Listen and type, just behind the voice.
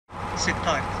sit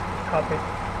tight. Copy.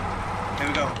 Here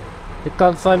we go. I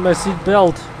can't find my seat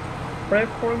belt. Brave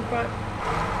form back.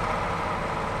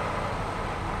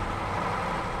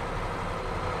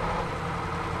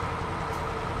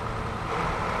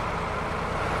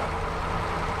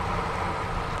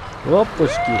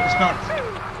 Опачки. Smart.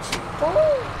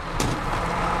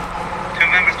 2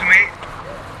 members to me.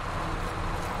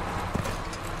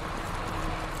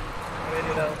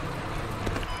 Ready now.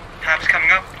 Tab's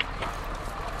coming up.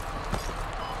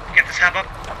 Get this tab up.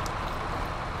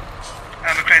 I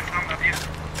have a great front of you.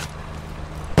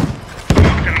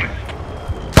 Marked enemy.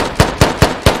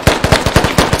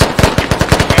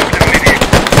 Marked enemy.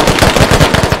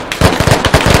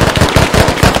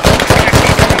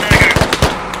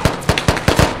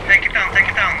 Take it down.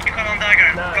 You call on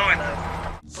dagger. Nice, Go it. nice.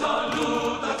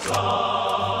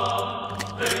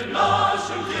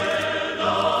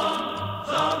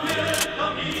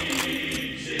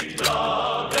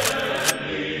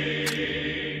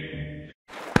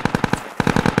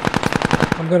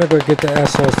 I'm gonna go get the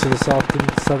assholes to the south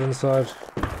and southern side.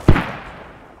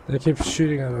 They keep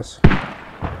shooting at us. Watch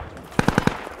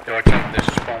out, there's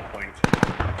a spawn point.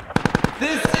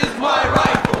 This is my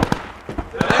rifle.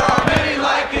 There are many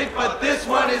like it, but this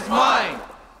one is mine.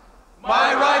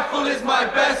 My rifle is my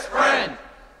best friend.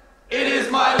 It is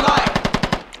my life.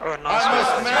 Oh, nice. I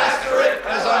must master it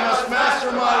as I must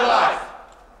master my life.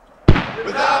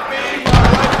 Without me, my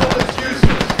rifle is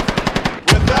useless.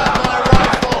 Without my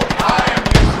rifle, I am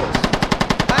useless.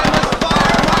 I must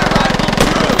fire my rifle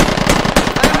through.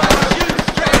 I must shoot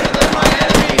straighter than my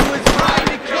enemy who is trying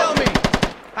to kill me.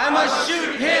 I must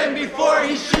shoot him before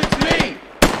he shoots me.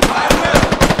 I will.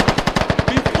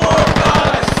 Before God,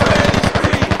 I swear this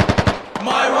creed.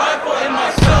 My rifle and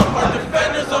myself are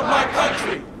defenders of my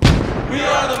country. We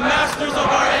are the masters of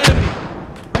our enemy.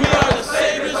 We are the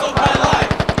saviors of my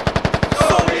life. So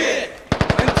be it,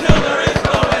 until there is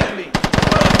no enemy.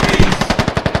 But peace.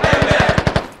 Amen.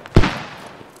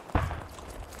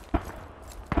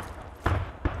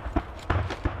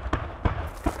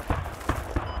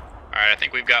 Alright, I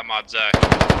think we've got Mod Zach.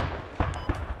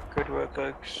 Good work,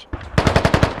 folks.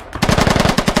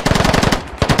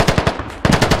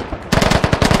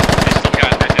 They still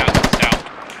got that down to the south.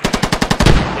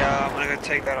 Yeah, I'm gonna go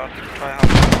take that out. Try hard.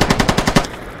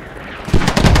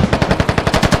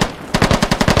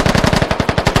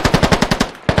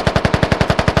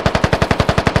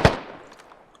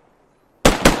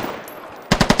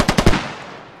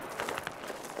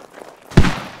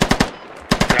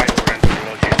 Right over into the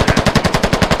road, you said.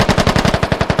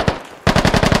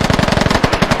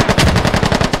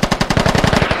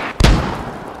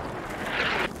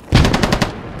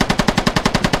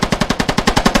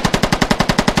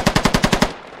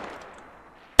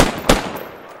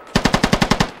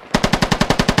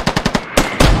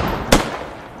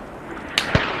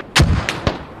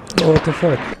 Oh, what the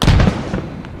fuck?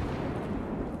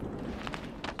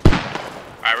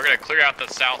 Alright, we're gonna clear out the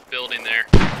south building there.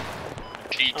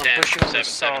 G10, I'm pushing on the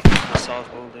 77.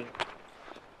 south building.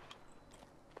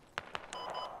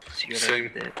 See what I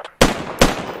Same. did.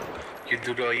 You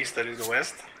do the east, I do the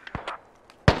west.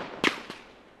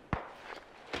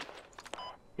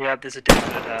 Yeah, there's a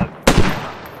definite tab.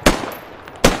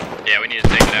 Yeah, we need to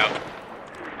take it out.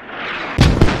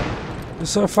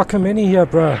 There's so fucking many here,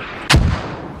 bro.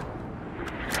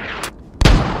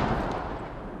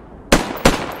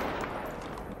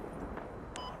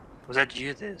 Was that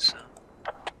you, this?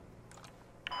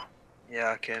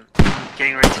 Yeah, okay.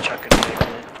 Getting ready to chuck it away,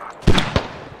 man.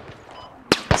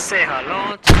 Say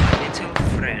hello to my little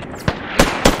friend.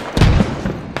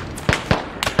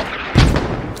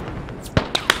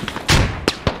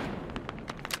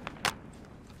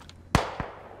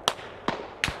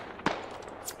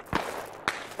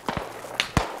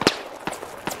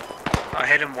 I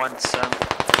hit him once,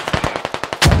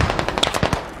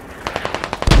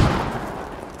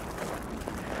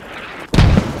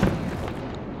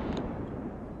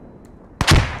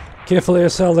 Careful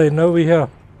ASL, they know we're here.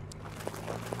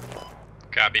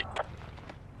 Copy.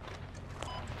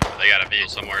 They got a vehicle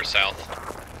somewhere south.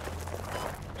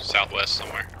 Southwest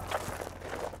somewhere.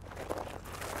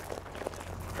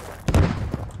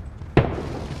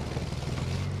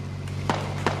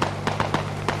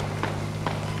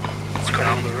 Let's go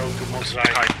down the road to most right.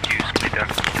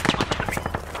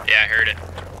 Yeah, I heard it.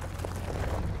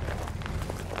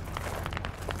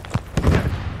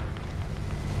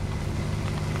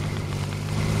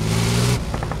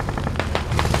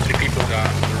 Three people down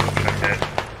the road like that.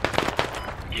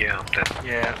 Yeah, I'm dead.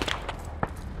 yeah.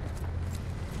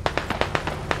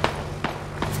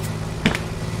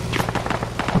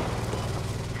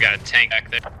 We got a tank back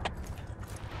there.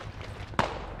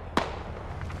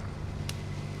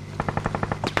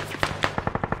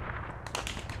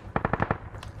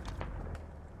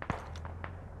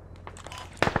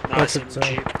 objective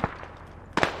zone.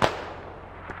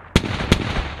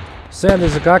 Sam,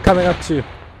 there's a guy coming up to you.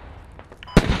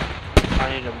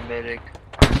 I need a medic.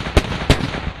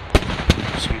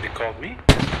 Somebody called me?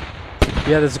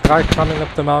 Yeah, there's a guy coming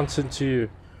up the mountain to you.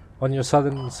 On your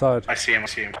southern side. I see him, I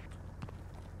see him.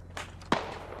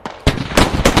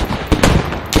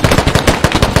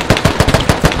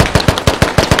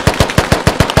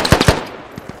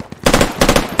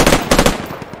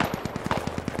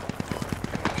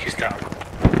 He's down.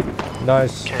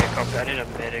 Nice. Okay, copy. I need a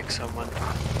medic, someone.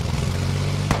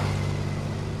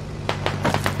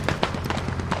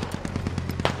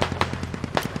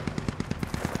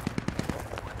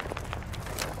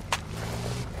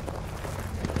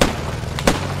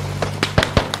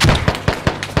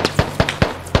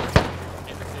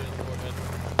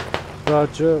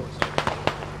 Roger.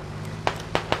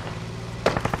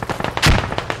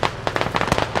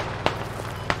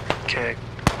 Okay.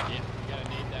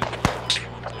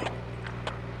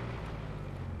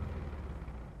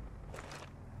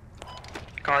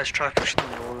 Guys, try pushing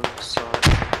the northern side.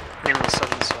 I mean, on the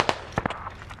southern side.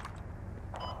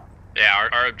 Yeah,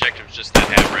 our objective is just that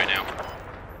half right now.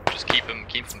 Just keep them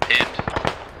pinned.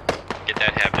 Get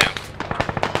that half down.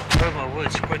 Oh my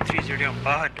word, squad 3-0 down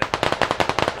bad.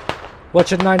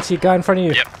 Watch it, 90, guy in front of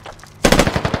you. Yep.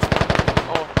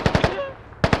 Oh,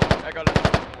 I got it.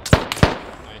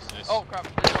 Nice. Oh crap,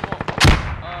 there's one more.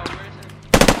 Where is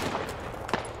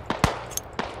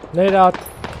it? Nade out.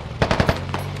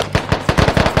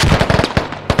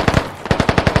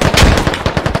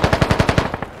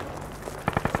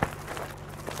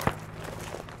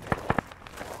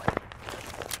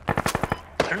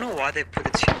 I don't know why they put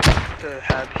it here, the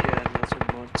hab here and that's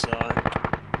what mods are.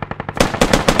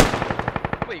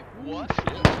 Wait, what?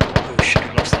 Oh shit,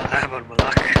 I lost that hab on my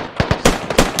luck.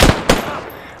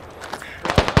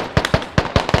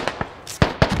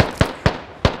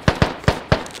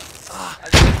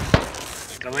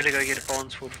 I'm gonna go get a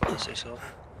bonds wood for us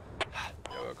yourself.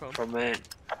 You're welcome. From man.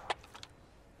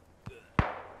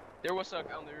 There was a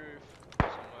on the roof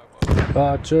somewhere.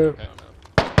 Roger. Okay.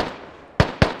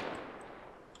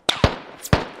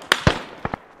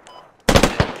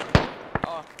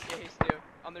 Oh, yeah, he's there.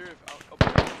 On the roof. Up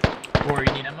there. Or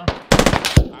you need ammo?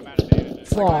 I'm out of ammo.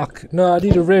 Fuck. No, I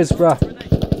need a res, bruh.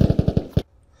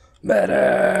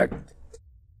 Medic!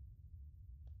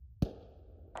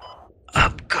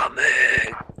 Upcoming!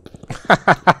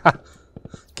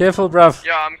 Careful, bruv.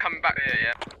 Yeah, I'm coming back here,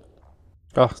 yeah.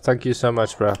 Oh, thank you so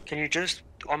much, bruh. Can you just,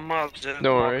 on my observer,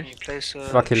 Don't mark, worry. can you place a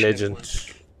Fucking shape legend.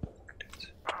 point?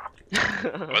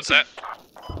 What's that?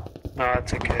 No,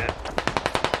 it's okay.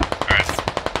 Alright.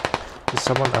 There's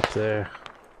someone up there.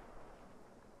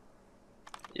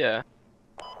 Yeah.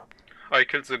 I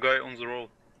killed the guy on the road.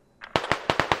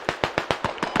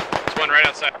 There's one right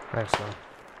outside. Thanks, man.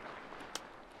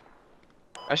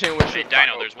 Actually, we Hey, should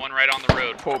Dino, there's one right on the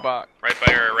road. pull back. Right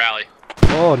by our rally.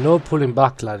 Oh, no pulling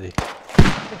back, laddie.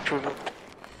 Approval.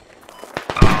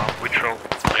 Which road?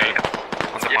 Yeah.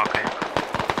 On the marker.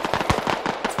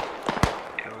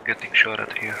 Yeah, we're getting shot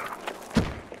at here.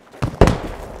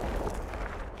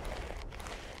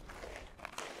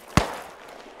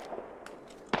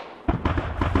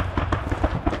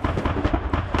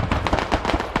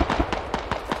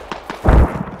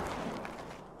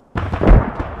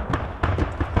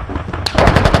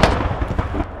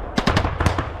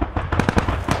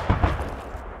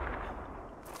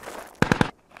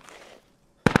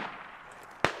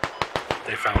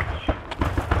 They found him.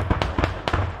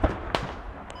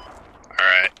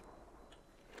 Alright.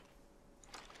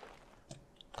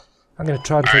 I'm gonna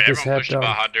try and Alright, take this everyone head push to down.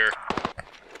 Bahadur.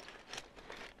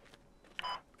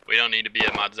 We don't need to be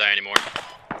at Madzai anymore.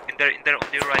 In there,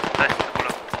 on your right, that's the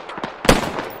block.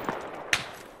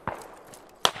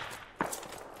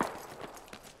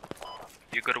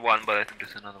 You got one, but I think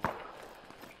there's another one.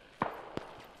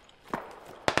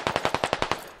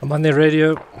 I'm on the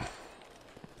radio.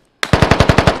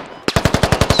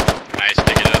 Nice,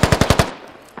 pick it up.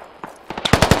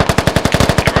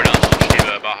 Everyone else should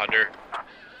do Bahadur.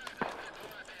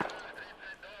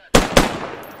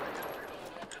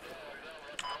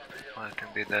 I can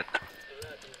be that.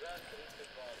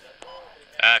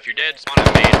 If you're dead, spawn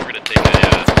at main. We're gonna take another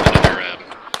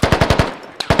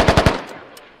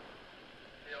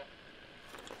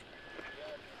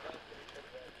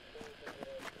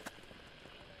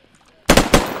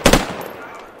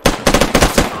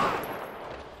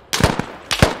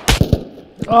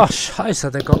Oh,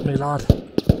 scheiße, they got me, lad.